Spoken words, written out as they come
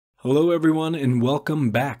Hello everyone and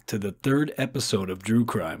welcome back to the third episode of Drue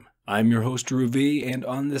Crime. I'm your host Drue, and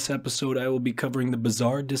on this episode I will be covering the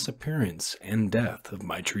bizarre disappearance and death of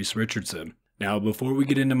Mitrice Richardson. Now before we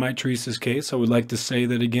get into Mitrice's case, I would like to say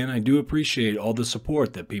that again I do appreciate all the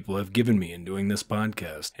support that people have given me in doing this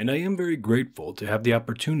podcast, and I am very grateful to have the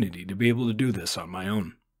opportunity to be able to do this on my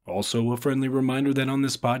own. Also, a friendly reminder that on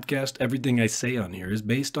this podcast, everything I say on here is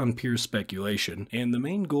based on pure speculation, and the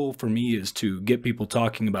main goal for me is to get people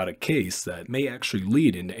talking about a case that may actually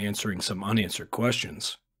lead into answering some unanswered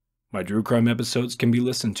questions. My Drue Crime episodes can be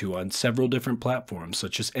listened to on several different platforms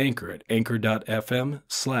such as Anchor at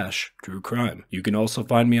anchor.fm/druecrime. You can also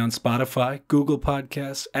find me on Spotify, Google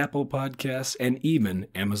Podcasts, Apple Podcasts, and even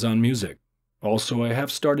Amazon Music. Also, I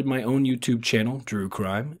have started my own YouTube channel, Drue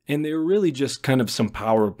Crime, and they're really just kind of some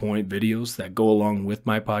PowerPoint videos that go along with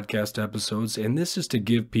my podcast episodes, and this is to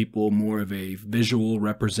give people more of a visual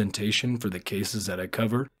representation for the cases that I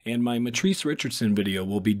cover. And my Mitrice Richardson video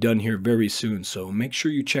will be done here very soon, so make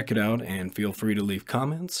sure you check it out and feel free to leave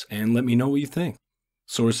comments and let me know what you think.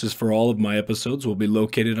 Sources for all of my episodes will be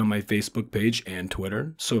located on my Facebook page and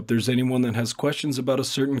Twitter, so if there's anyone that has questions about a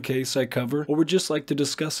certain case I cover or would just like to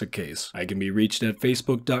discuss a case, I can be reached at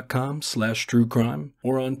facebook.com/druecrime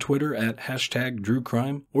or on Twitter at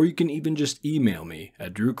 #druecrime, or you can even just email me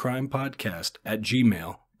at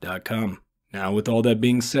druecrimepodcast@gmail.com. Now with all that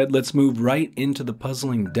being said, let's move right into the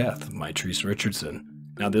puzzling death of Mitrice Richardson.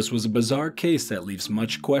 Now this was a bizarre case that leaves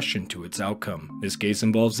much question to its outcome. This case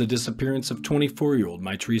involves the disappearance of 24-year-old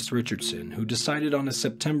Mitrice Richardson, who decided on a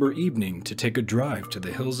September evening to take a drive to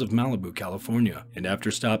the hills of Malibu, California. And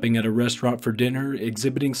after stopping at a restaurant for dinner,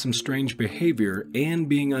 exhibiting some strange behavior, and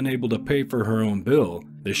being unable to pay for her own bill,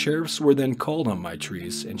 the sheriffs were then called on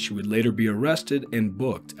Mitrice, and she would later be arrested and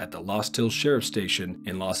booked at the Lost Hills Sheriff Station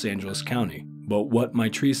in Los Angeles County. But what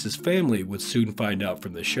Mitrice's family would soon find out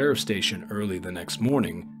from the sheriff station early the next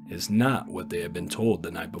morning is not what they had been told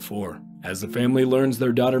the night before. As the family learns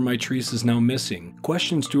their daughter Mitrice is now missing,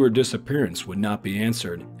 questions to her disappearance would not be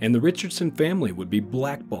answered, and the Richardson family would be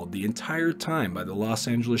blackballed the entire time by the Los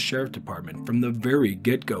Angeles Sheriff Department from the very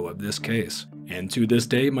get-go of this case. And to this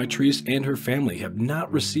day, Mitrice and her family have not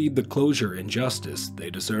received the closure and justice they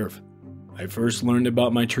deserve. I first learned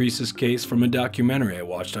about Mitrice's case from a documentary I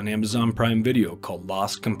watched on Amazon Prime Video called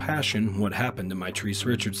Lost Compassion: What Happened to Mitrice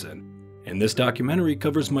Richardson. And this documentary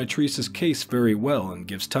covers Mitrice's case very well and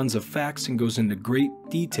gives tons of facts and goes into great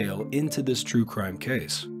detail into this true crime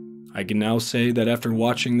case. I can now say that after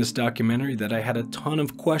watching this documentary that I had a ton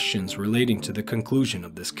of questions relating to the conclusion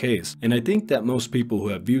of this case, and I think that most people who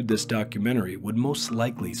have viewed this documentary would most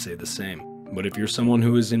likely say the same. But if you're someone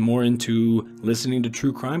who is more into listening to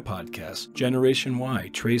true crime podcasts, Generation Y,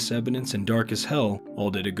 Trace Evidence, and Dark as Hell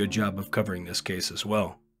all did a good job of covering this case as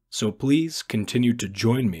well. So please continue to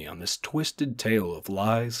join me on this twisted tale of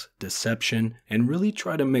lies, deception, and really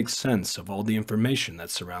try to make sense of all the information that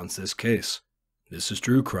surrounds this case. This is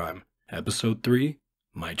Drue Crime, Episode 3,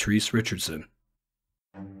 Mitrice Richardson.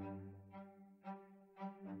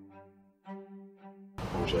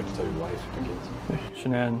 What would you like to tell your wife and kids?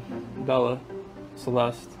 Shanann, Bella,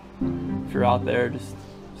 Celeste, if you're out there, just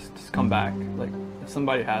come back. Like, if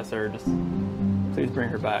somebody has her, just please bring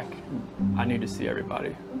her back. I need to see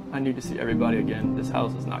everybody. I need to see everybody again. This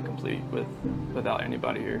house is not complete without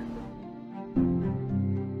anybody here.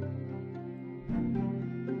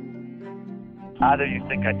 Either you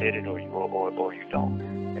think I did it or you don't.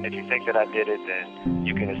 And if you think that I did it, then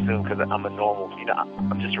you can assume, because I'm a normal,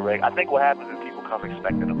 I'm just a regular. I think what happens is people come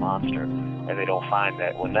expecting a monster, and they don't find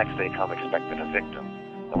that. Well, next they come expecting a victim.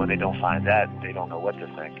 And when they don't find that, they don't know what to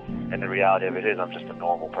think. And the reality of it is, I'm just a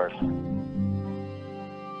normal person.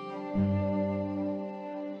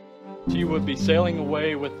 She would be sailing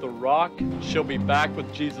away with the rock. She'll be back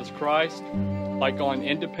with Jesus Christ, like on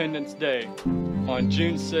Independence Day, on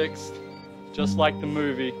June 6th, just like the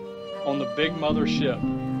movie, on the big mother ship.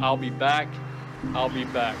 I'll be back, I'll be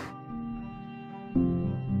back.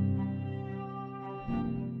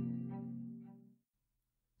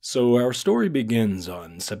 So our story begins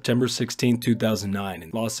on September 16, 2009 in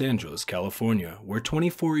Los Angeles, California, where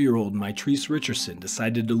 24-year-old Mitrice Richardson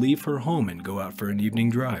decided to leave her home and go out for an evening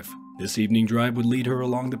drive. This evening drive would lead her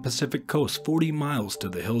along the Pacific coast 40 miles to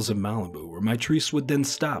the hills of Malibu, where Mitrice would then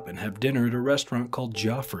stop and have dinner at a restaurant called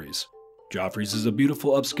Joffrey's. Joffrey's is a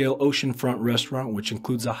beautiful upscale oceanfront restaurant which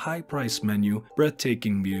includes a high-priced menu,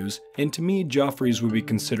 breathtaking views, and to me, Joffrey's would be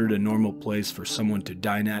considered a normal place for someone to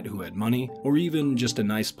dine at who had money, or even just a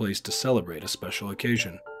nice place to celebrate a special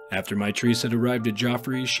occasion. After Mitrice had arrived at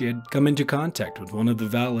Joffrey's, she had come into contact with one of the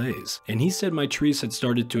valets, and he said Mitrice had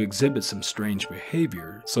started to exhibit some strange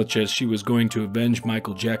behavior, such as she was going to avenge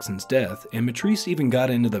Michael Jackson's death, and Mitrice even got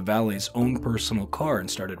into the valet's own personal car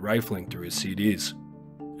and started rifling through his CDs.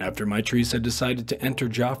 After Mitrice had decided to enter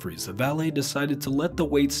Joffrey's, the valet decided to let the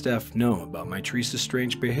waitstaff know about Mitrice's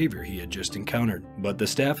strange behavior he had just encountered, but the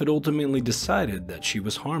staff had ultimately decided that she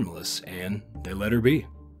was harmless, and they let her be.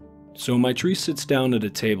 So Mitrice sits down at a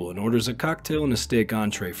table and orders a cocktail and a steak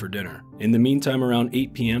entree for dinner. In the meantime, around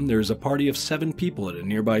 8 p.m, there is a party of 7 people at a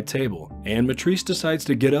nearby table, and Mitrice decides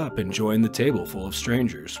to get up and join the table full of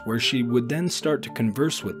strangers, where she would then start to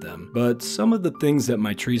converse with them, but some of the things that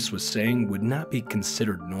Mitrice was saying would not be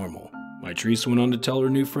considered normal. Mitrice went on to tell her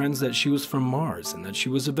new friends that she was from Mars and that she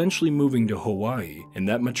was eventually moving to Hawaii, and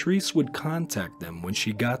that Mitrice would contact them when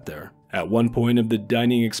she got there. At one point of the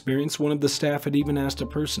dining experience, one of the staff had even asked a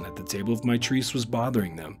person at the table if Mitrice was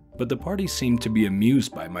bothering them, but the party seemed to be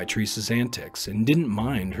amused by Mitrice's antics and didn't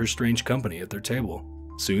mind her strange company at their table.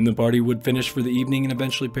 Soon the party would finish for the evening and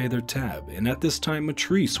eventually pay their tab, and at this time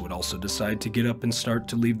Mitrice would also decide to get up and start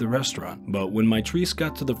to leave the restaurant. But when Mitrice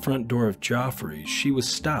got to the front door of Joffrey's, she was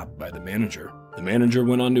stopped by the manager. The manager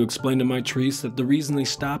went on to explain to Mitrice that the reason they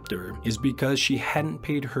stopped her is because she hadn't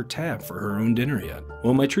paid her tab for her own dinner yet.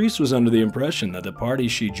 Well, Mitrice was under the impression that the party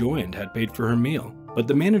she joined had paid for her meal, but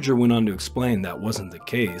the manager went on to explain that wasn't the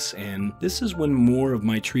case, and this is when more of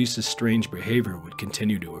Mitrice's strange behavior would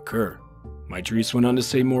continue to occur. Mitrice went on to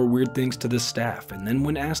say more weird things to the staff, and then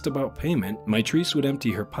when asked about payment, Mitrice would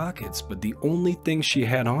empty her pockets, but the only thing she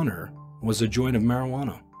had on her was a joint of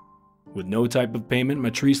marijuana. With no type of payment,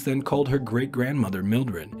 Mitrice then called her great-grandmother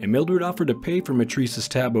Mildred, and Mildred offered to pay for Mitrice's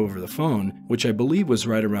tab over the phone, which I believe was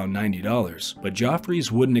right around $90, but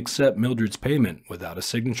Joffrey's wouldn't accept Mildred's payment without a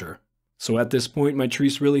signature. So at this point,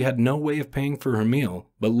 Mitrice really had no way of paying for her meal,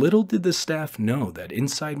 but little did the staff know that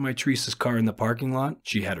inside Mitrice's car in the parking lot,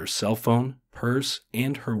 she had her cell phone, purse,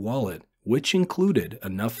 and her wallet, which included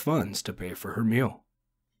enough funds to pay for her meal.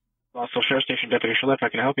 Also, Sheriff Station Deputy Shalette, I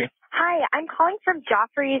can help you. Hi, I'm calling from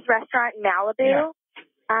Joffrey's restaurant in Malibu. Yeah.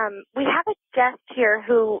 We have a guest here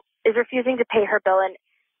who is refusing to pay her bill, and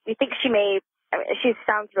we think she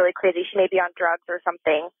sounds really crazy. She may be on drugs or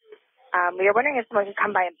something. We are wondering if someone can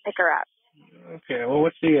come by and pick her up. Okay, well,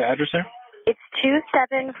 what's the address there? It's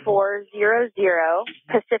 27400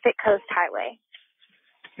 Pacific Coast Highway.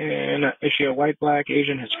 And is she a white, black,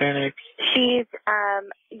 Asian, Hispanic? She's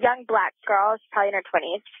young black girl. She's probably in her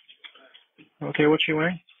 20s. Okay, what's she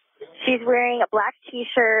wearing? She's wearing a black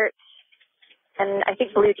T-shirt and I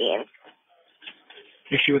think blue jeans.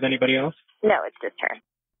 Is she with anybody else? No, it's just her.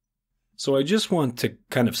 So I just want to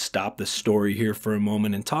kind of stop the story here for a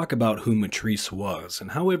moment and talk about who Mitrice was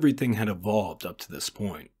and how everything had evolved up to this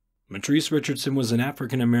point. Mitrice Richardson was an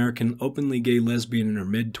African-American, openly gay lesbian in her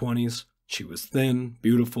mid-20s. She was thin,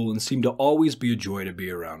 beautiful, and seemed to always be a joy to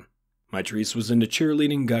be around. Mitrice was into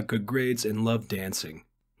cheerleading, got good grades, and loved dancing.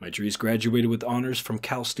 Mitrice graduated with honors from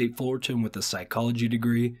Cal State Fullerton with a psychology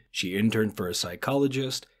degree. She interned for a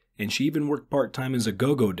psychologist, and she even worked part-time as a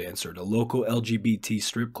go-go dancer at a local LGBT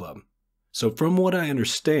strip club. So from what I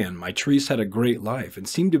understand, Mitrice had a great life and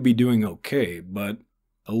seemed to be doing okay, but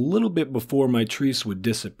a little bit before Mitrice would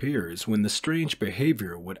disappear is when the strange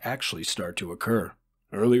behavior would actually start to occur.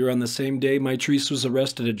 Earlier on the same day, Mitrice was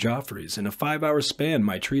arrested at Joffrey's. In a 5-hour span,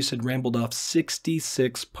 Mitrice had rambled off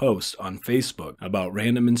 66 posts on Facebook about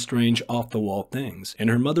random and strange off-the-wall things, and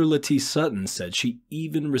her mother Lettice Sutton said she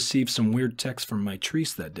even received some weird texts from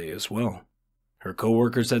Mitrice that day as well. Her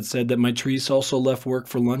co-workers had said that Mitrice also left work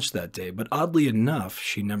for lunch that day, but oddly enough,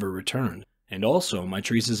 she never returned. And also,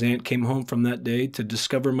 Mitrice's aunt came home from that day to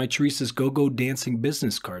discover Mitrice's go-go dancing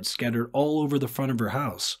business cards scattered all over the front of her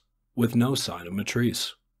house, with no sign of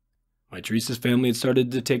Mitrice. Mitrice's family had started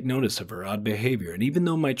to take notice of her odd behavior, and even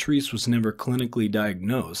though Mitrice was never clinically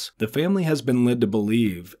diagnosed, the family has been led to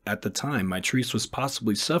believe at the time Mitrice was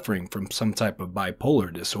possibly suffering from some type of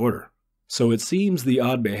bipolar disorder. So it seems the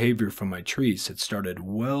odd behavior from Mitrice had started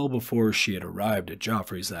well before she had arrived at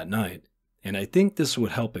Joffrey's that night, and I think this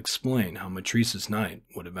would help explain how Mitrice's night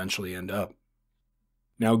would eventually end up.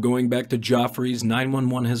 Now going back to Joffrey's,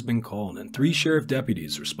 911 has been called and 3 sheriff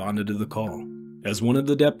deputies responded to the call. As one of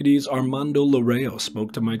the deputies, Armando Lareo,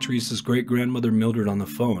 spoke to Mitrice's great-grandmother Mildred on the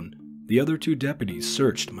phone, the other 2 deputies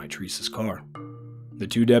searched Mitrice's car. The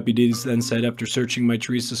 2 deputies then said after searching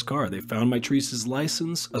Mitrice's car, they found Mitrice's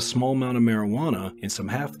license, a small amount of marijuana, and some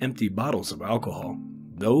half-empty bottles of alcohol.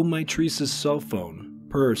 Though Mitrice's cell phone,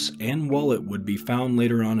 purse, and wallet would be found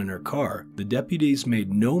later on in her car, the deputies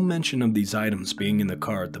made no mention of these items being in the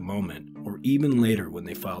car at the moment, or even later when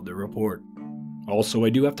they filed their report. Also, I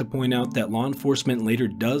do have to point out that law enforcement later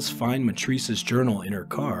does find Mitrice's journal in her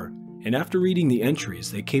car, and after reading the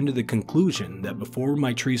entries, they came to the conclusion that before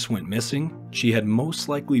Mitrice went missing, she had most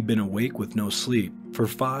likely been awake with no sleep for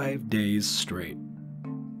 5 days straight.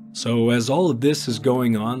 So as all of this is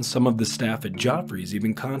going on, some of the staff at Joffrey's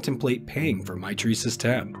even contemplate paying for Mitrice's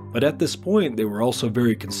tab. But at this point, they were also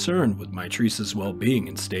very concerned with Mitrice's well-being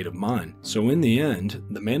and state of mind. So in the end,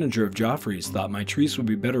 the manager of Joffrey's thought Mitrice would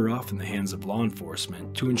be better off in the hands of law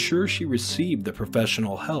enforcement to ensure she received the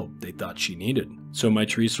professional help they thought she needed. So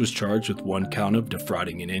Mitrice was charged with 1 count of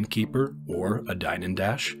defrauding an innkeeper, or a dine and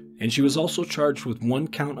dash, and she was also charged with 1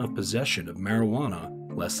 count of possession of marijuana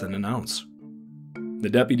less than an ounce. The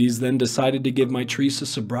deputies then decided to give Mitrice a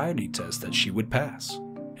sobriety test that she would pass.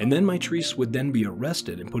 And then Mitrice would then be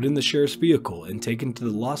arrested and put in the sheriff's vehicle and taken to the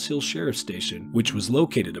Lost Hills Sheriff's Station, which was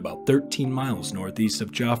located about 13 miles northeast of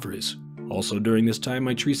Joffrey's. Also during this time,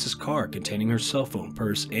 Mitrice's car containing her cell phone,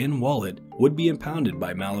 purse, and wallet would be impounded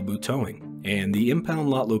by Malibu Towing. And the impound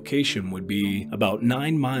lot location would be about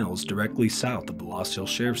 9 miles directly south of the Lost Hills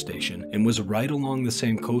Sheriff's Station and was right along the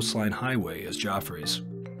same coastline highway as Joffrey's.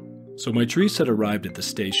 So Mitrice had arrived at the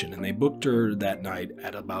station and they booked her that night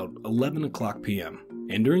at about 11 o'clock p.m.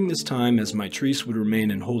 And during this time, as Mitrice would remain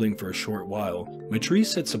in holding for a short while,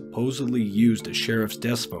 Mitrice had supposedly used a sheriff's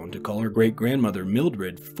desk phone to call her great-grandmother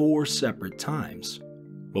Mildred 4 separate times.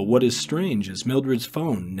 But what is strange is Mildred's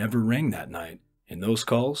phone never rang that night, and those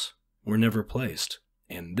calls were never placed.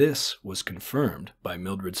 And this was confirmed by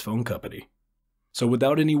Mildred's phone company. So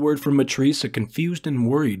without any word from Mitrice, a confused and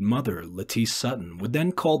worried mother, Lettice Sutton, would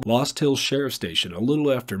then call Lost Hills Sheriff's Station a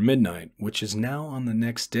little after midnight, which is now on the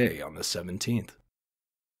next day on the 17th.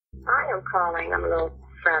 I am calling. I'm a little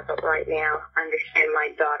frazzled right now. I understand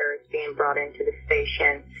my daughter is being brought into the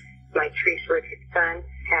station. Mitrice Richardson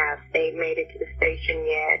has made it to the station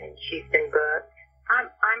yet, and she's been booked.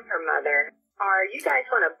 I'm her mother. Are you guys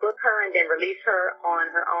going to book her and then release her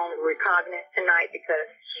on her own recognizance tonight because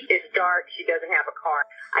it's dark, she doesn't have a car?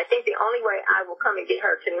 I think the only way I will come and get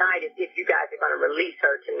her tonight is if you guys are going to release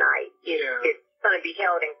her tonight. If it's going to be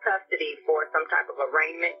held in custody for some type of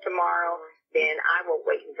arraignment tomorrow, then I will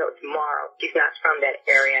wait until tomorrow. She's not from that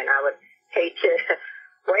area, and I would hate to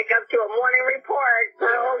wake up to a morning report,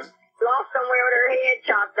 lost somewhere with her head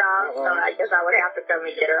chopped off, so I guess I would have to come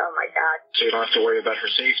and get her. Oh, my God. So you don't have to worry about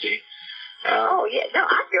her safety. Oh, yeah. No,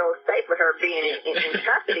 I feel safe with her being in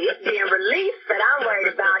custody. It's being released, but I'm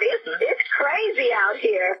worried about it. It's crazy out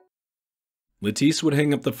here. Lettice would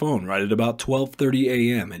hang up the phone right at about 12:30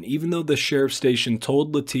 a.m., and even though the sheriff's station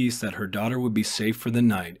told Lettice that her daughter would be safe for the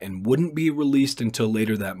night and wouldn't be released until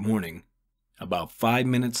later that morning, about 5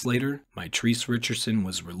 minutes later, Mitrice Richardson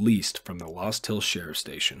was released from the Lost Hills Sheriff's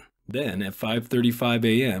Station. Then, at 5:35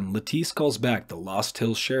 a.m., Lettice calls back the Lost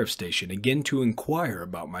Hills Sheriff's Station again to inquire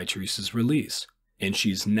about Mitrice's release, and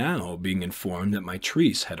she's now being informed that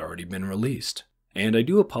Mitrice had already been released. And I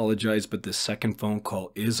do apologize, but this second phone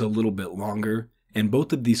call is a little bit longer, and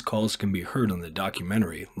both of these calls can be heard on the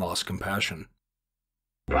documentary Lost Compassion.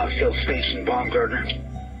 Lost Hills Station, Baumgartner.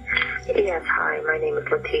 Yes, hi. My name is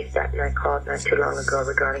Lettice Sutton. I called not too long ago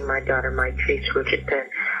regarding my daughter, Mitrice Richardson.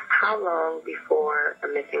 How long before a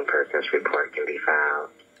missing persons report can be filed?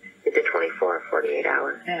 Is it 24 or 48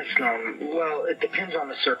 hours? That's long. Well, it depends on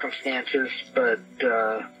the circumstances, but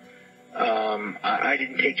I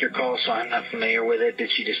didn't take your call, so I'm not familiar with it.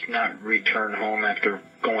 Did she just not return home after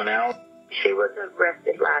going out? She was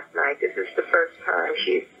arrested last night. This is the first time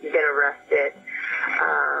she's been arrested.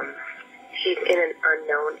 She's in an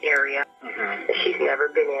unknown area that she's never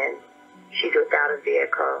been in. She's without a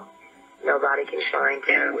vehicle. Nobody can find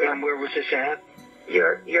her. And where was this at?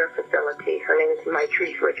 Your facility. Her name is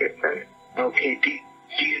Mitrice Richardson. Okay.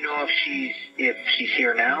 Do you know if she's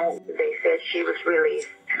here now? They said she was released.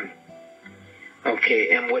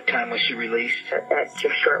 Okay. And what time was she released? At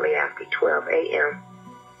just shortly after 12 a.m.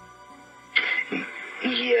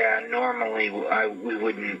 Yeah. Normally, I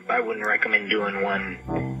wouldn't recommend doing one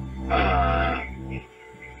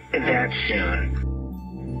that soon.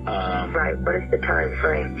 Right, what is the time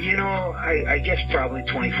frame? You know, I guess probably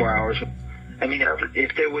 24 hours. I mean,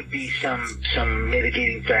 if there would be some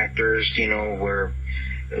mitigating factors, you know, where,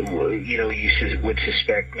 you know, you would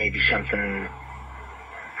suspect maybe something,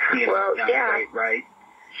 you know, not quite right.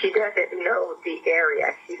 She doesn't know the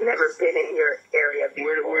area. She's never been in your area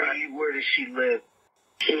before. Where does she live?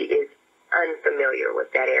 She is unfamiliar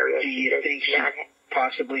with that area. Do you think she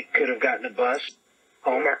possibly could have gotten a bus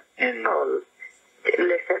home? No.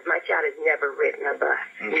 Listen, my child has never ridden a bus.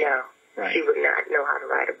 Okay. No. Right. She would not know how to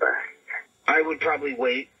ride a bus. I would probably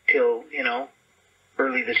wait till, you know,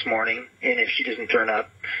 early this morning, and if she doesn't turn up,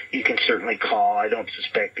 you can certainly call. I don't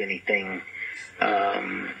suspect anything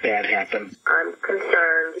bad happened. I'm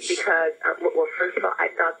concerned because, well, first of all, I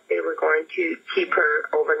thought they were going to keep her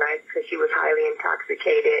overnight because she was highly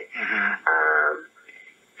intoxicated.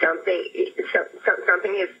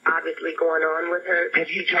 Something is obviously going on with her. Have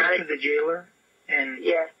you talked to the jailer? And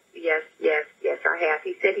Yes, I have.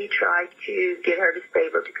 He said he tried to get her to stay,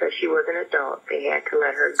 but because she was an adult, they had to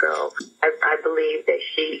let her go. I believe that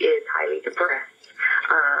she is highly depressed,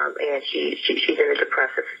 and she's in a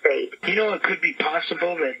depressive state. You know, it could be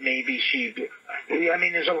possible that maybe I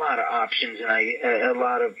mean, there's a lot of options and a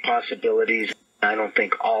lot of possibilities. I don't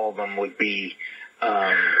think all of them would be,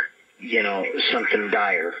 you know, something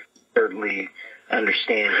dire. Certainly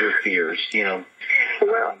understand your fears, you know.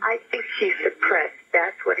 Well, I think she's depressed.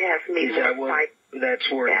 That's what has me more. That's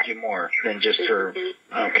worried you more than just her.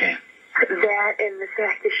 Okay. That and the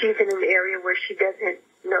fact that she's in an area where she doesn't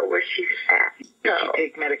know where she's at. Does she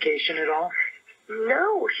take medication at all?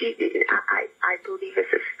 No, I believe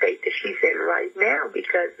it's a state that she's in right now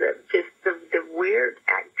because of just the weird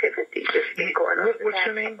activity that's been going on. What's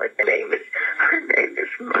her name? Her name is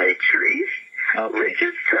Mitrice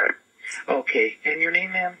Richardson. Okay, and your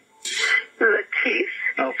name, ma'am? Mitrice.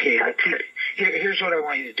 Okay, Mitrice. Here's what I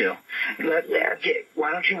want you to do.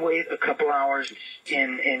 Why don't you wait a couple hours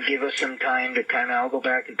and give us some time to I'll go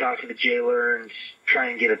back and talk to the jailer and try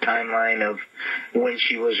and get a timeline of when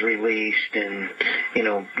she was released and, you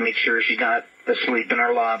know, make sure she's not asleep in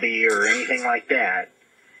our lobby or anything like that.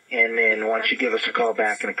 And then once you give us a call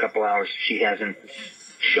back in a couple hours, if she hasn't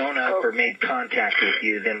shown up or made contact with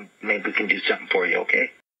you, then maybe we can do something for you,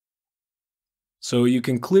 okay? So you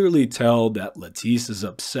can clearly tell that Mitrice is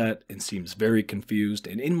upset and seems very confused,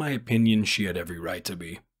 and in my opinion, she had every right to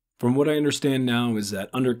be. From what I understand now is that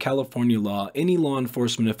under California law, any law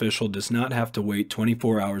enforcement official does not have to wait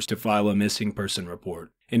 24 hours to file a missing person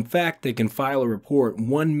report. In fact, they can file a report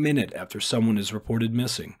 1 minute after someone is reported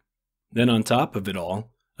missing. Then on top of it all,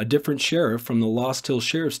 a different sheriff from the Lost Hill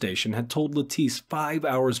Sheriff Station had told Mitrice 5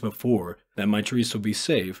 hours before that Mitrice would be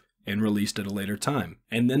safe and released at a later time.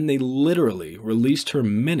 And then they literally released her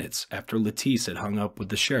minutes after Mitrice had hung up with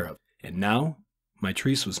the sheriff. And now,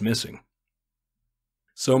 Mitrice was missing.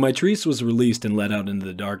 So Mitrice was released and let out into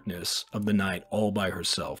the darkness of the night all by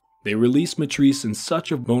herself. They released Mitrice in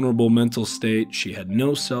such a vulnerable mental state, she had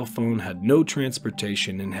no cell phone, had no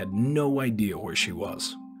transportation, and had no idea where she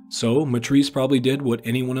was. So Mitrice probably did what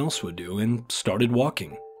anyone else would do and started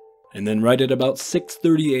walking. And then right at about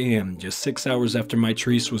 6:30 a.m., just 6 hours after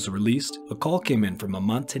Mitrice was released, a call came in from a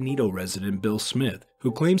Montanito resident, Bill Smith,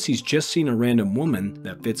 who claims he's just seen a random woman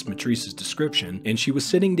that fits Mitrice's description, and she was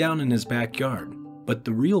sitting down in his backyard. But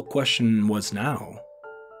the real question was now,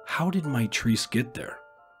 how did Mitrice get there?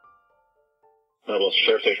 Well,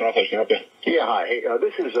 Sheriff Station Office, can I help you? Yeah, hi. Hey,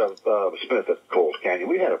 this is Smith at Coles Canyon.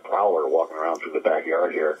 We had a prowler walking around through the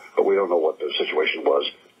backyard here, but we don't know what the situation was.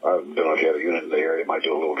 I don't know if you have a unit in the area. Might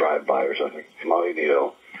do a little drive-by or something.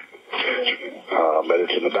 Malibu. But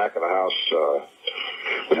it's in the back of the house.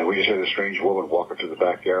 And we just had a strange woman walking through the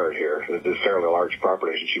backyard here. It's a fairly large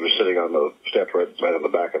property, and she was sitting on the steps right in the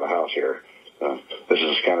back of the house here. This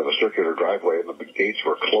is kind of a circular driveway, and the gates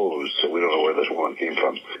were closed, so we don't know where this woman came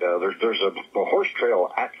from. There's a horse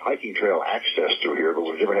trail, hiking trail access through here, but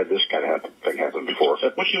we've never had this kind of thing happen before.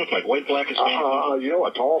 What she look like? White, black, Hispanic? You know,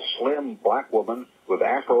 a tall, slim, black woman with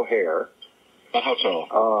afro hair. How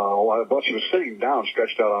tall? Well, she was sitting down,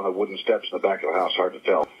 stretched out on the wooden steps in the back of the house. Hard to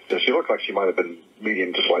tell. She looked like she might have been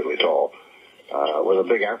medium to slightly tall, with a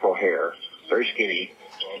big afro hair, very skinny.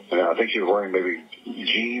 And I think she was wearing maybe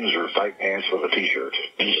jeans or tight pants with a T-shirt.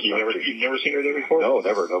 You've never seen her there before? No,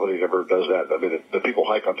 never. Nobody ever does that. I mean, the people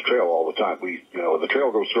hike on the trail all the time. The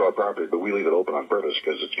trail goes through our property, but we leave it open on purpose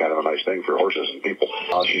because it's kind of a nice thing for horses and people.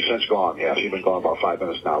 She's since gone. Yeah, she's been gone about 5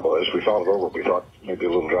 minutes now. But as we followed over, we thought maybe a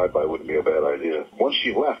little drive-by wouldn't be a bad idea. Once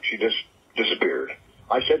she left, she just disappeared.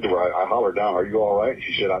 I said to her, I hollered down, "Are you all right?"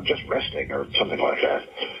 She said, "I'm just resting," or something like that.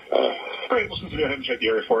 Great. Well, since we haven't checked the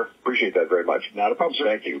area for her. Appreciate that very much. Not a problem, sir.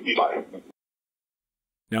 Thank you. Bye.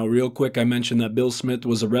 Now, real quick, I mentioned that Bill Smith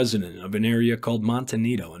was a resident of an area called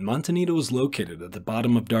Montanito, and Montanito is located at the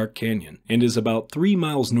bottom of Dark Canyon and is about 3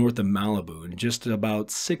 miles north of Malibu and just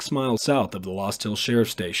about 6 miles south of the Lost Hill Sheriff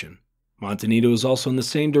Station. Montanito is also in the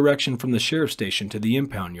same direction from the sheriff station to the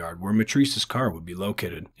impound yard where Mitrice's car would be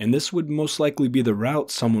located, and this would most likely be the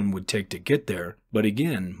route someone would take to get there, but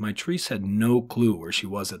again, Mitrice had no clue where she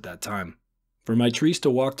was at that time. For Mitrice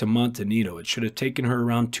to walk to Montanito, it should have taken her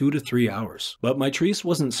around 2 to 3 hours, but Mitrice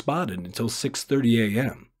wasn't spotted until 6:30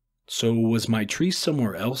 a.m. So was Mitrice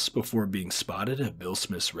somewhere else before being spotted at Bill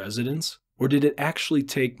Smith's residence? Or did it actually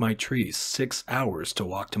take Mitrice 6 hours to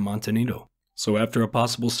walk to Montanito? So after a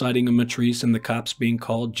possible sighting of Mitrice and the cops being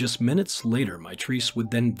called, just minutes later, Mitrice would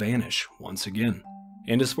then vanish once again.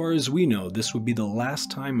 And as far as we know, this would be the last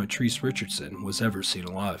time Mitrice Richardson was ever seen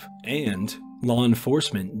alive. And law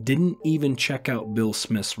enforcement didn't even check out Bill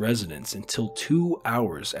Smith's residence until 2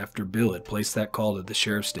 hours after Bill had placed that call to the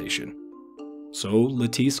sheriff's station. So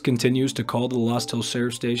Letice continues to call the Lost Hills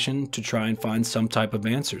Sheriff Station to try and find some type of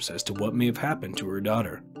answers as to what may have happened to her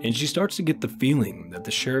daughter. And she starts to get the feeling that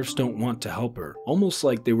the sheriffs don't want to help her, almost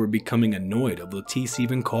like they were becoming annoyed of Letice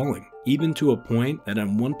even calling, even to a point that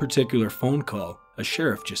on one particular phone call, a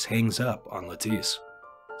sheriff just hangs up on Letice.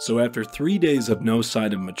 So after 3 days of no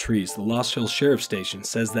sign of Mitrice, the Lost Hills Sheriff Station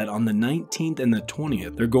says that on the 19th and the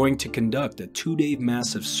 20th, they're going to conduct a 2-day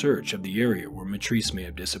massive search of the area where Mitrice may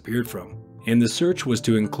have disappeared from. And the search was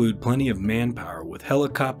to include plenty of manpower with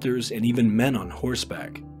helicopters and even men on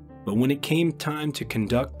horseback. But when it came time to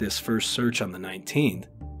conduct this first search on the 19th,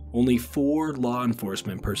 only 4 law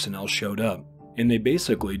enforcement personnel showed up. And they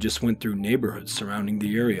basically just went through neighborhoods surrounding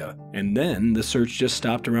the area, and then the search just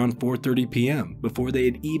stopped around 4:30 p.m. before they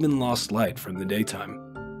had even lost light from the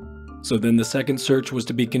daytime. So then the second search was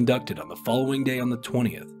to be conducted on the following day on the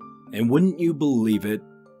 20th, and wouldn't you believe it,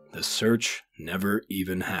 the search never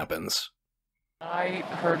even happens. I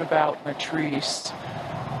heard about Mitrice,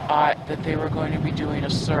 that they were going to be doing a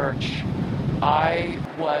search. I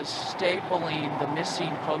was stapling the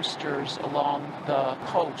missing posters along the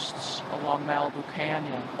posts along Malibu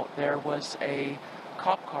Canyon. There was a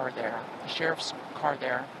cop car there, a sheriff's car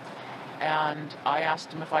there, and I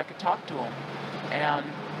asked him if I could talk to him.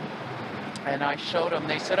 And I showed them.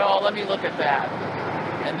 They said, "Oh, let me look at that."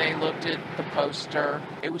 And they looked at the poster.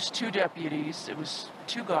 It was 2 deputies. It was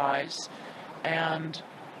 2 guys, and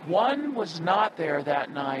one was not there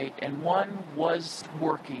that night, and one was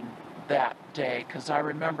working that day, because I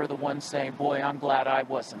remember the one saying, "Boy, I'm glad I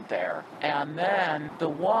wasn't there." And then the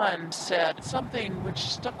one said something which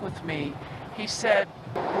stuck with me. He said,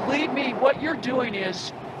 "Believe me, what you're doing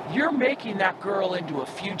is you're making that girl into a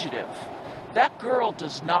fugitive. That girl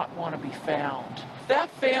does not want to be found. That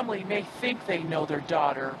family may think they know their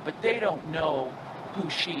daughter, but they don't know who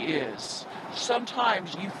she is.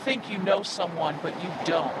 Sometimes you think you know someone, but you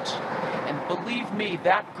don't. And believe me,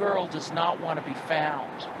 that girl does not want to be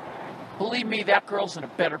found. Believe me, that girl's in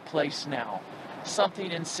a better place now."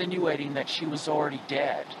 Something insinuating that she was already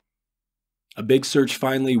dead. A big search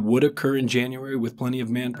finally would occur in January with plenty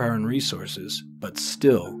of manpower and resources, but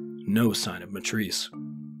still no sign of Mitrice.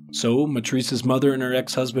 So Mitrice's mother and her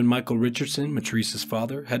ex-husband Michael Richardson, Mitrice's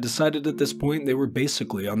father, had decided at this point they were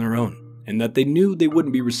basically on their own, and that they knew they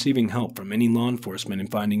wouldn't be receiving help from any law enforcement in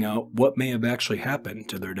finding out what may have actually happened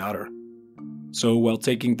to their daughter. So while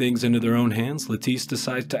taking things into their own hands, Letice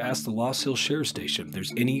decides to ask the Lost Hills Sheriff Station if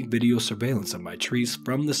there's any video surveillance of Mitrice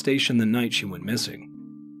from the station the night she went missing.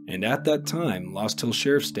 And at that time, Lost Hills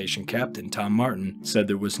Sheriff Station Captain Tom Martin said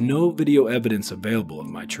there was no video evidence available of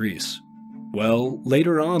Mitrice. Well,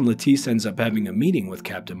 later on, Letice ends up having a meeting with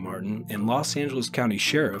Captain Martin and Los Angeles County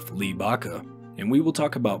Sheriff Lee Baca, and we will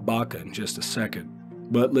talk about Baca in just a second.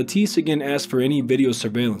 But Letice again asked for any video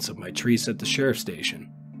surveillance of Mitrice at the sheriff station.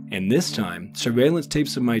 And this time, surveillance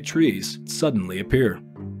tapes of Mitrice suddenly appear.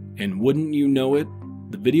 And wouldn't you know it,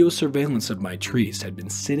 the video surveillance of Mitrice had been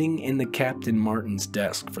sitting in the Captain Martin's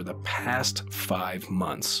desk for the past 5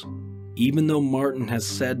 months, even though Martin has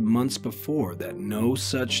said months before that no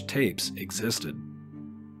such tapes existed.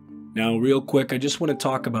 Now, real quick, I just want to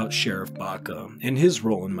talk about Sheriff Baca and his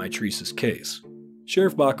role in Mitrice's case.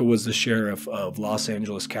 Sheriff Baca was the sheriff of Los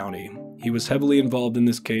Angeles County. He was heavily involved in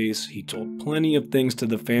this case. He told plenty of things to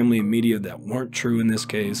the family and media that weren't true in this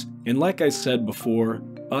case. And like I said before,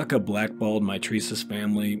 Baca blackballed Mitrice's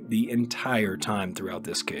family the entire time throughout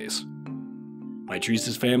this case.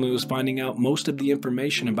 Mitrice's family was finding out most of the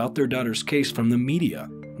information about their daughter's case from the media,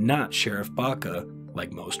 not Sheriff Baca,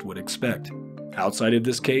 like most would expect. Outside of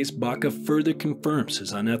this case, Baca further confirms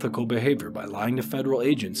his unethical behavior by lying to federal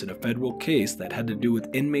agents in a federal case that had to do with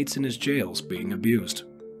inmates in his jails being abused.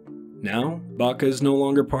 Now, Baca is no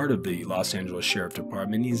longer part of the Los Angeles Sheriff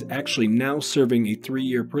Department. He's actually now serving a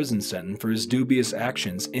 3-year prison sentence for his dubious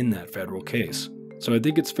actions in that federal case. So I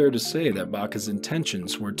think it's fair to say that Baca's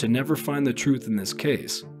intentions were to never find the truth in this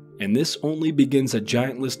case, and this only begins a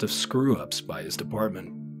giant list of screw-ups by his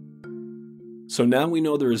department. So now we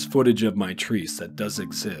know there is footage of Mitrice that does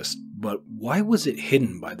exist, but why was it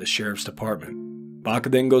hidden by the sheriff's department? Baca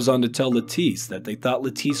then goes on to tell Letice that they thought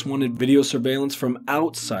Letice wanted video surveillance from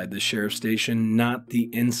outside the sheriff's station, not the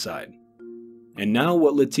inside. And now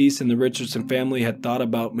what Letice and the Richardson family had thought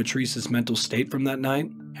about Mitrice's mental state from that night,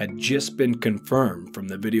 had just been confirmed from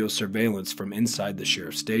the video surveillance from inside the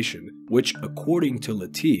sheriff's station, which, according to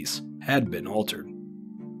Mitrice, had been altered.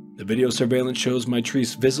 The video surveillance shows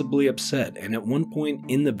Mitrice visibly upset, and at one point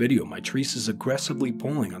in the video, Mitrice is aggressively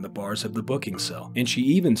pulling on the bars of the booking cell, and she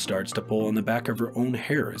even starts to pull on the back of her own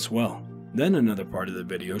hair as well. Then another part of the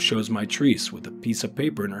video shows Mitrice with a piece of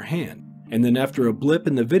paper in her hand, and then after a blip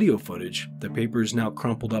in the video footage, the paper is now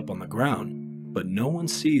crumpled up on the ground, but no one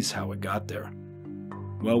sees how it got there.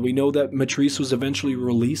 Well, we know that Mitrice was eventually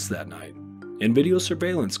released that night, and video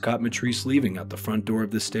surveillance caught Mitrice leaving out the front door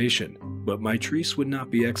of the station, but Mitrice would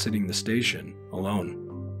not be exiting the station alone.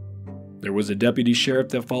 There was a deputy sheriff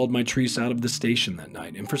that followed Mitrice out of the station that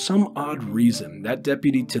night, and for some odd reason, that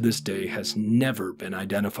deputy to this day has never been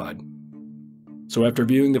identified. So after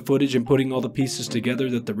viewing the footage and putting all the pieces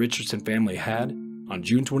together that the Richardson family had, on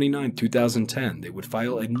June 29, 2010, they would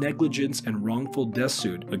file a negligence and wrongful death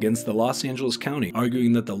suit against the Los Angeles County,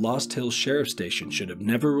 arguing that the Lost Hills Sheriff's Station should have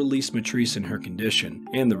never released Mitrice in her condition,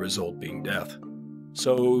 and the result being death.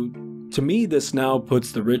 So, to me, this now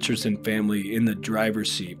puts the Richardson family in the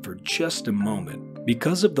driver's seat for just a moment.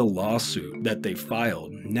 Because of the lawsuit that they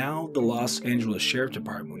filed, now the Los Angeles Sheriff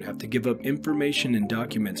Department would have to give up information and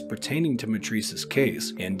documents pertaining to Mitrice's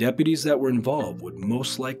case, and deputies that were involved would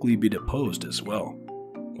most likely be deposed as well.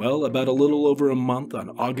 Well, about a little over a month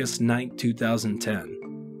on August 9,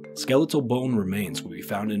 2010, skeletal bone remains will be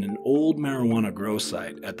found in an old marijuana grow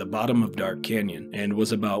site at the bottom of Dark Canyon and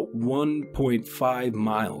was about 1.5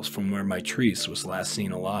 miles from where Mitrice was last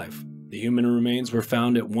seen alive. The human remains were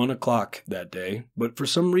found at 1 o'clock that day, but for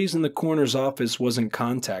some reason the coroner's office wasn't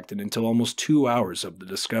contacted until almost 2 hours of the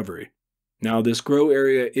discovery. Now, this grow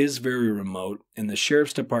area is very remote, and the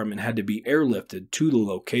sheriff's department had to be airlifted to the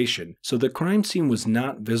location, so the crime scene was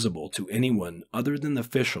not visible to anyone other than the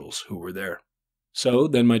officials who were there. So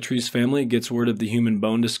then Mitrice's family gets word of the human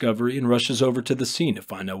bone discovery and rushes over to the scene to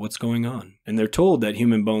find out what's going on. And they're told that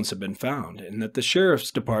human bones have been found and that the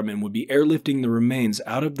sheriff's department would be airlifting the remains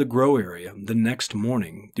out of the grow area the next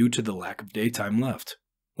morning due to the lack of daytime left.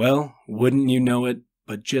 Well, wouldn't you know it,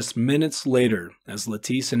 but just minutes later, as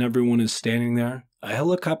Mitrice and everyone is standing there, a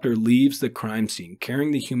helicopter leaves the crime scene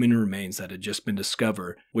carrying the human remains that had just been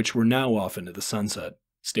discovered, which were now off into the sunset.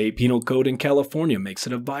 State Penal Code in California makes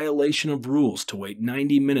it a violation of rules to wait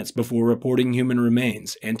 90 minutes before reporting human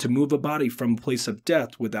remains and to move a body from a place of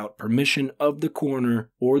death without permission of the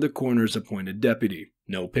coroner or the coroner's appointed deputy.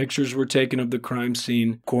 No pictures were taken of the crime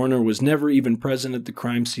scene, coroner was never even present at the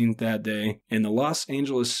crime scene that day, and the Los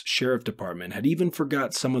Angeles Sheriff Department had even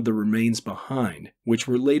forgot some of the remains behind, which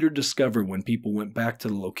were later discovered when people went back to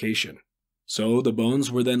the location. So the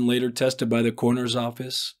bones were then later tested by the coroner's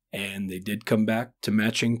office, and they did come back to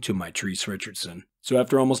matching to Mitrice Richardson. So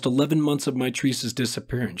after almost 11 months of Mitrice's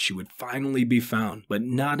disappearance, she would finally be found, but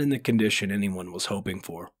not in the condition anyone was hoping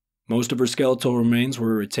for. Most of her skeletal remains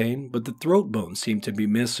were retained, but the throat bone seemed to be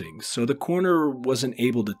missing, so the coroner wasn't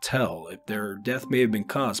able to tell if their death may have been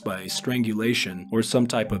caused by strangulation or some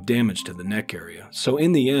type of damage to the neck area. So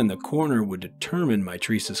in the end, the coroner would determine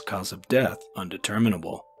Mitrice's cause of death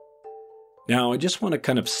undeterminable. Now, I just want to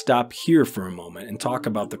kind of stop here for a moment and talk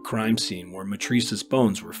about the crime scene where Mitrice's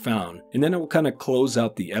bones were found, and then I will kind of close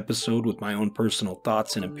out the episode with my own personal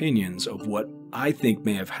thoughts and opinions of what I think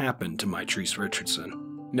may have happened to Mitrice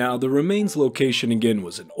Richardson. Now, the remains location again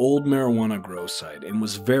was an old marijuana grow site and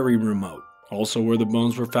was very remote. Also, where the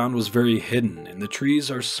bones were found was very hidden, and the trees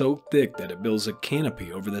are so thick that it builds a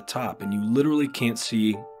canopy over the top and you literally can't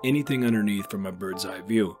see anything underneath from a bird's eye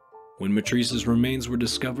view. When Mitrice's remains were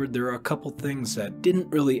discovered, there are a couple things that didn't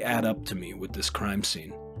really add up to me with this crime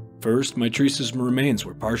scene. First, Mitrice's remains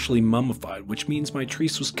were partially mummified, which means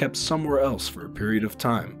Mitrice was kept somewhere else for a period of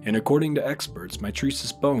time, and according to experts,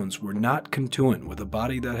 Mitrice's bones were not congruent with a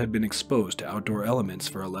body that had been exposed to outdoor elements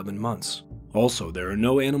for 11 months. Also, there are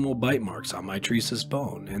no animal bite marks on Mitrice's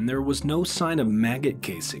bone, and there was no sign of maggot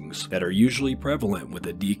casings that are usually prevalent with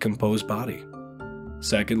a decomposed body.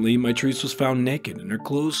 Secondly, Mitrice was found naked, and her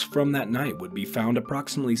clothes from that night would be found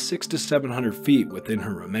approximately 600 to 700 feet within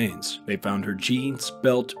her remains. They found her jeans,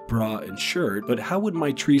 belt, bra, and shirt, but how would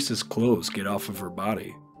Mitrice's clothes get off of her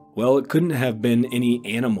body? Well, it couldn't have been any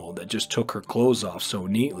animal that just took her clothes off so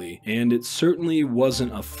neatly, and it certainly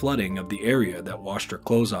wasn't a flooding of the area that washed her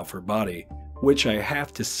clothes off her body, which I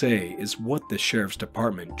have to say is what the sheriff's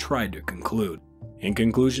department tried to conclude. In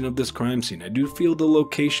conclusion of this crime scene, I do feel the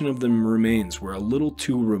location of the remains were a little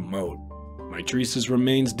too remote. Mitrice's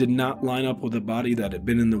remains did not line up with a body that had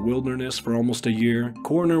been in the wilderness for almost a year.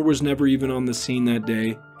 Coroner was never even on the scene that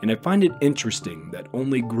day, and I find it interesting that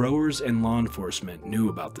only growers and law enforcement knew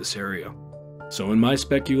about this area. So in my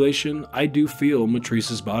speculation, I do feel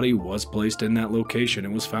Mitrice's body was placed in that location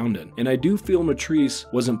it was found in, and I do feel Mitrice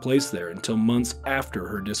wasn't placed there until months after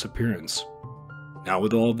her disappearance. Now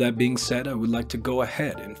with all of that being said, I would like to go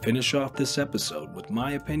ahead and finish off this episode with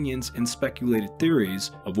my opinions and speculated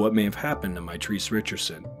theories of what may have happened to Mitrice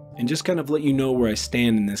Richardson, and just kind of let you know where I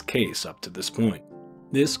stand in this case up to this point.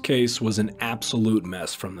 This case was an absolute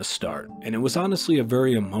mess from the start, and it was honestly a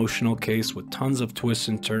very emotional case with tons of twists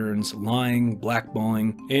and turns, lying,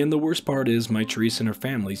 blackballing, and the worst part is Mitrice and her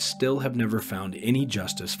family still have never found any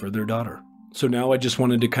justice for their daughter. So now I just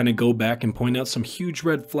wanted to kind of go back and point out some huge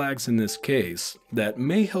red flags in this case that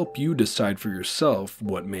may help you decide for yourself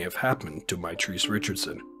what may have happened to Mitrice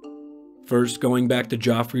Richardson. First, going back to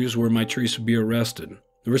Joffrey's where Mitrice would be arrested.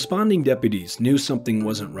 The responding deputies knew something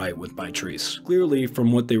wasn't right with Mitrice, clearly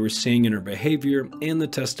from what they were seeing in her behavior and the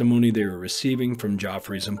testimony they were receiving from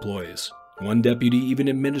Joffrey's employees. One deputy even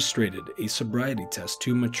administered a sobriety test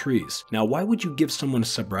to Mitrice. Now why would you give someone a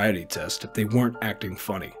sobriety test if they weren't acting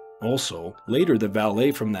funny? Also, later the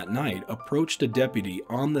valet from that night approached a deputy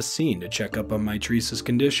on the scene to check up on Mitrice's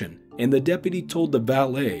condition, and the deputy told the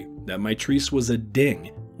valet that Mitrice was a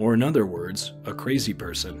ding, or in other words, a crazy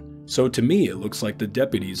person. So to me it looks like the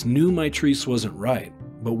deputies knew Mitrice wasn't right,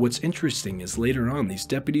 but what's interesting is later on these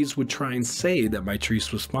deputies would try and say that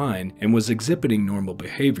Mitrice was fine and was exhibiting normal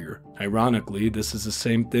behavior. Ironically, this is the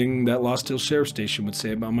same thing that Lost Hill Sheriff Station would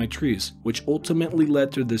say about Mitrice, which ultimately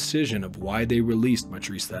led to the decision of why they released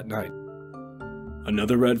Mitrice that night.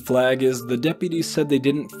 Another red flag is the deputies said they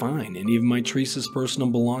didn't find any of Mitrice's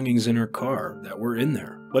personal belongings in her car that were in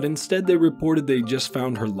there, but instead they reported they just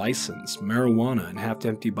found her license, marijuana, and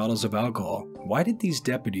half-empty bottles of alcohol. Why did these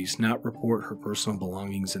deputies not report her personal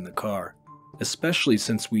belongings in the car? Especially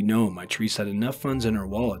since we know Mitrice had enough funds in her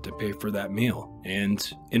wallet to pay for that meal, and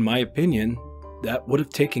in my opinion, that would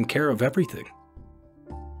have taken care of everything.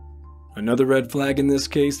 Another red flag in this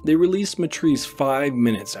case, they released Mitrice 5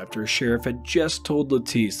 minutes after a sheriff had just told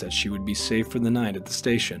Lettice that she would be safe for the night at the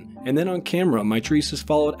station. And then on camera, Mitrice is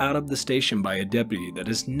followed out of the station by a deputy that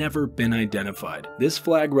has never been identified. This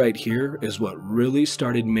flag right here is what really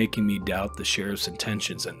started making me doubt the sheriff's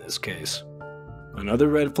intentions in this case. Another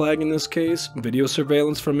red flag in this case, video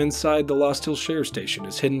surveillance from inside the Lost Hill Sheriff Station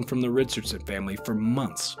is hidden from the Richardson family for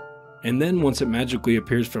months. And then once it magically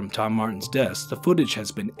appears from Tom Martin's desk, the footage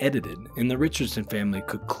has been edited and the Richardson family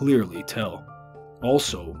could clearly tell.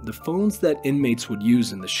 Also, the phones that inmates would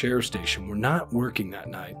use in the sheriff station were not working that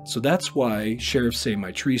night, so that's why sheriffs say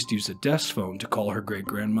Mitrice used a desk phone to call her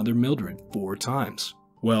great-grandmother Mildred 4 times.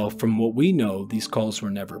 Well, from what we know, these calls were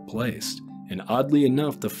never placed, and oddly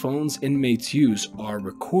enough, the phones inmates use are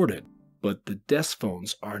recorded, but the desk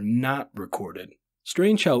phones are not recorded.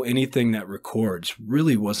 Strange how anything that records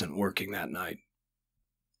really wasn't working that night.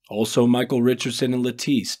 Also, Michael Richardson and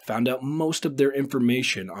Lettice found out most of their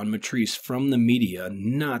information on Mitrice from the media,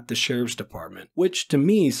 not the sheriff's department, which to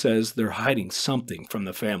me says they're hiding something from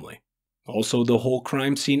the family. Also, the whole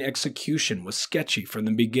crime scene execution was sketchy from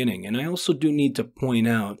the beginning, and I also do need to point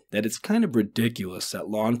out that it's kind of ridiculous that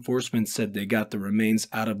law enforcement said they got the remains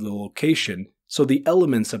out of the location so the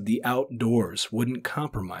elements of the outdoors wouldn't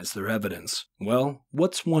compromise their evidence. Well,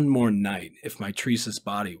 what's one more night if Mitrice's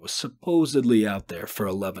body was supposedly out there for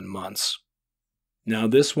 11 months? Now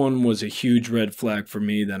this one was a huge red flag for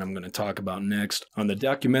me that I'm going to talk about next. On the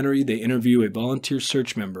documentary, they interview a volunteer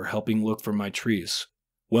search member helping look for Mitrice.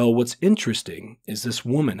 Well, what's interesting is this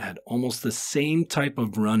woman had almost the same type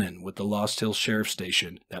of run-in with the Lost Hill Sheriff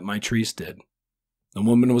Station that Mitrice did. The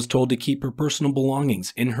woman was told to keep her personal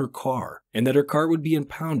belongings in her car, and that her car would be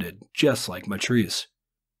impounded, just like Mitrice.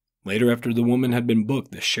 Later, after the woman had been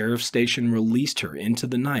booked, the sheriff's station released her into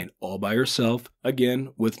the night all by herself,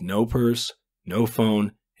 again with no purse, no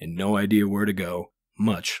phone, and no idea where to go,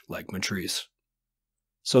 much like Mitrice.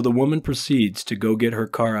 So the woman proceeds to go get her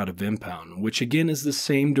car out of impound, which again is the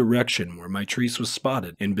same direction where Mitrice was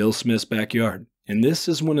spotted in Bill Smith's backyard. And this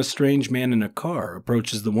is when a strange man in a car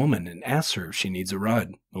approaches the woman and asks her if she needs a ride.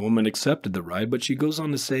 The woman accepted the ride, but she goes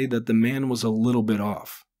on to say that the man was a little bit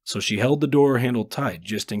off. So she held the door handle tight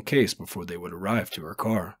just in case before they would arrive to her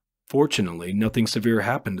car. Fortunately, nothing severe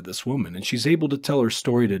happened to this woman and she's able to tell her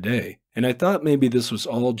story today. And I thought maybe this was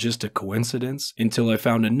all just a coincidence until I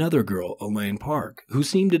found another girl, Elaine Park, who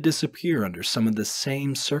seemed to disappear under some of the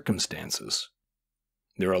same circumstances.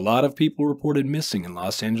 There are a lot of people reported missing in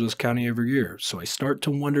Los Angeles County every year, so I start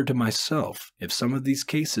to wonder to myself if some of these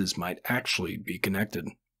cases might actually be connected.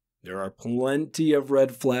 There are plenty of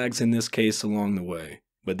red flags in this case along the way,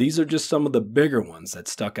 but these are just some of the bigger ones that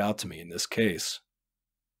stuck out to me in this case.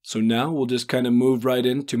 So now we'll just kind of move right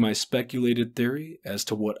into my speculated theory as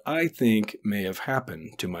to what I think may have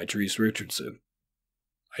happened to Mitrice Richardson.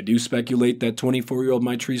 I do speculate that 24-year-old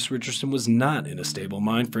Mitrice Richardson was not in a stable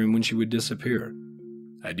mind frame when she would disappear.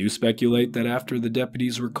 I do speculate that after the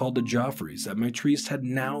deputies were called to Joffrey's, that Mitrice had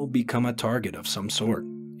now become a target of some sort.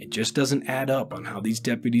 It just doesn't add up on how these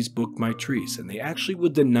deputies booked Mitrice, and they actually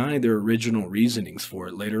would deny their original reasonings for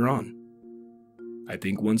it later on. I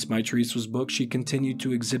think once Mitrice was booked, she continued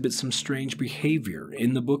to exhibit some strange behavior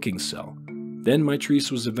in the booking cell. Then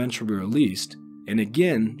Mitrice was eventually released, and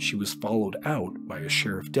again she was followed out by a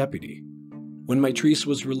sheriff deputy. When Mitrice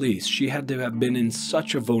was released, she had to have been in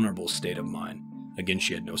such a vulnerable state of mind. Again,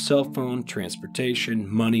 she had no cell phone, transportation,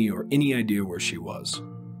 money, or any idea where she was.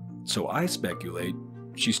 So I speculate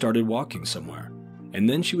she started walking somewhere, and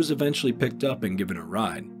then she was eventually picked up and given a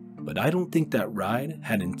ride, but I don't think that ride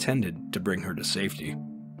had intended to bring her to safety.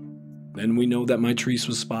 Then we know that Mitrice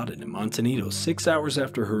was spotted in Montanito 6 hours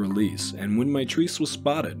after her release, and when Mitrice was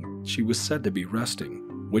spotted, she was said to be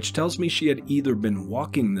resting, which tells me she had either been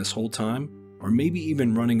walking this whole time, or maybe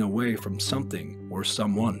even running away from something or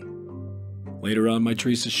someone. Later on,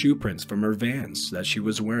 Mitrice's shoe prints from her Vans that she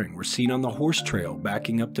was wearing were seen on the horse trail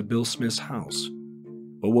backing up to Bill Smith's house.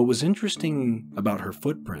 But what was interesting about her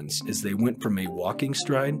footprints is they went from a walking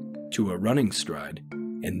stride to a running stride,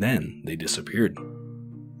 and then they disappeared.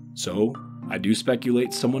 So, I do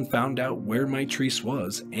speculate someone found out where Mitrice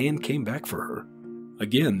was and came back for her.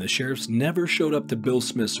 Again, the sheriffs never showed up to Bill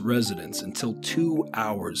Smith's residence until 2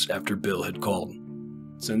 hours after Bill had called.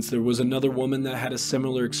 Since there was another woman that had a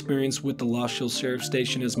similar experience with the Lost Hills Sheriff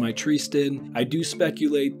Station as Mitrice did, I do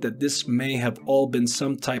speculate that this may have all been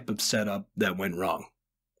some type of setup that went wrong.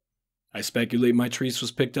 I speculate Mitrice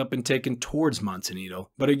was picked up and taken towards Montanito,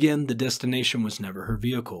 but again, the destination was never her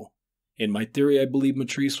vehicle. In my theory, I believe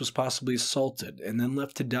Mitrice was possibly assaulted and then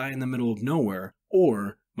left to die in the middle of nowhere,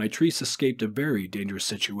 or Mitrice escaped a very dangerous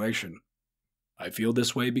situation. I feel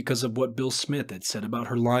this way because of what Bill Smith had said about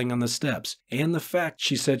her lying on the steps, and the fact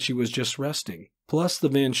she said she was just resting, plus the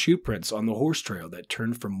Van shoe prints on the horse trail that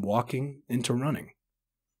turned from walking into running.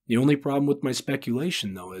 The only problem with my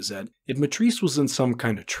speculation, though, is that if Mitrice was in some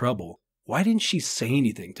kind of trouble, why didn't she say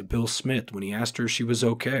anything to Bill Smith when he asked her if she was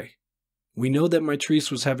okay? We know that Mitrice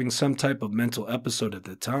was having some type of mental episode at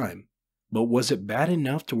the time, but was it bad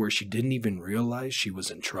enough to where she didn't even realize she was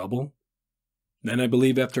in trouble? Then I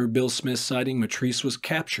believe after Bill Smith's sighting, Mitrice was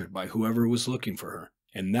captured by whoever was looking for her,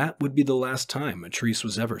 and that would be the last time Mitrice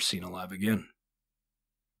was ever seen alive again.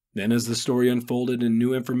 Then as the story unfolded and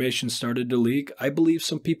new information started to leak, I believe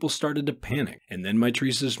some people started to panic, and then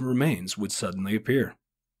Mitrice's remains would suddenly appear.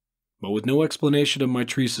 But with no explanation of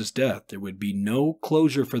Mitrice's death, there would be no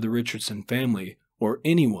closure for the Richardson family or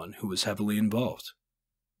anyone who was heavily involved.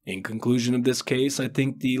 In conclusion of this case, I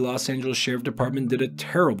think the Los Angeles Sheriff Department did a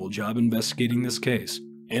terrible job investigating this case,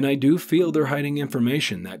 and I do feel they're hiding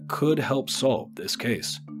information that could help solve this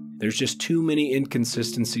case. There's just too many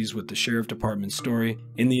inconsistencies with the Sheriff Department's story.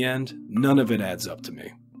 In the end, none of it adds up to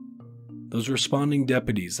me. Those responding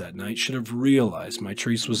deputies that night should have realized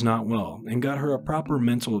Mitrice was not well and got her a proper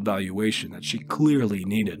mental evaluation that she clearly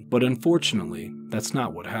needed, but unfortunately, that's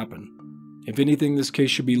not what happened. If anything, this case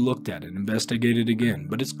should be looked at and investigated again,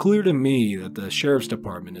 but it's clear to me that the Sheriff's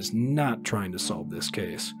Department is not trying to solve this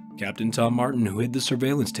case. Captain Tom Martin, who hid the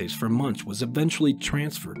surveillance tapes for months, was eventually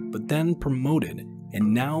transferred, but then promoted,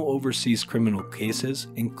 and now oversees criminal cases,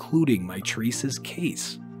 including Mitrice's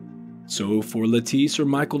case. So for Lettice or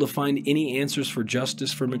Michael to find any answers for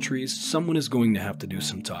justice for Mitrice, someone is going to have to do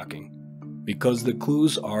some talking. Because the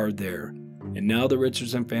clues are there, and now the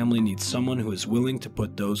Richardson family needs someone who is willing to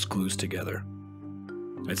put those clues together.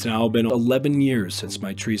 It's now been 11 years since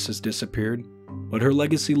Mitrice has disappeared, but her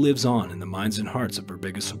legacy lives on in the minds and hearts of her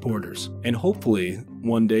biggest supporters. And hopefully,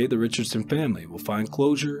 one day the Richardson family will find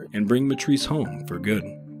closure and bring Mitrice home for good.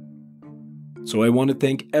 So I want to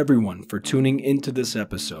thank everyone for tuning into this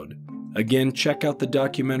episode. Again, check out the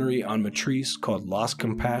documentary on Mitrice called Lost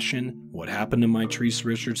Compassion, What Happened to Mitrice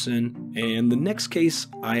Richardson, and the next case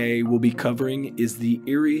I will be covering is the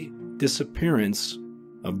eerie disappearance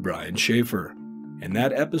of Brian Schaefer, and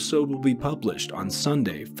that episode will be published on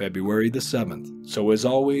Sunday, February the 7th. So as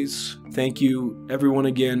always, thank you everyone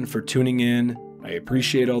again for tuning in. I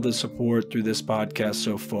appreciate all the support through this podcast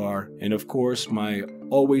so far, and of course, my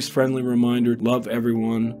always friendly reminder, love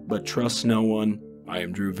everyone, but trust no one. I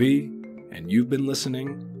am Drue V, and you've been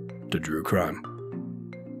listening to Drue Crime.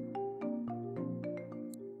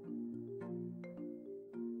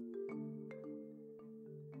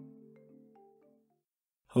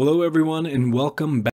 Hello everyone, and welcome back.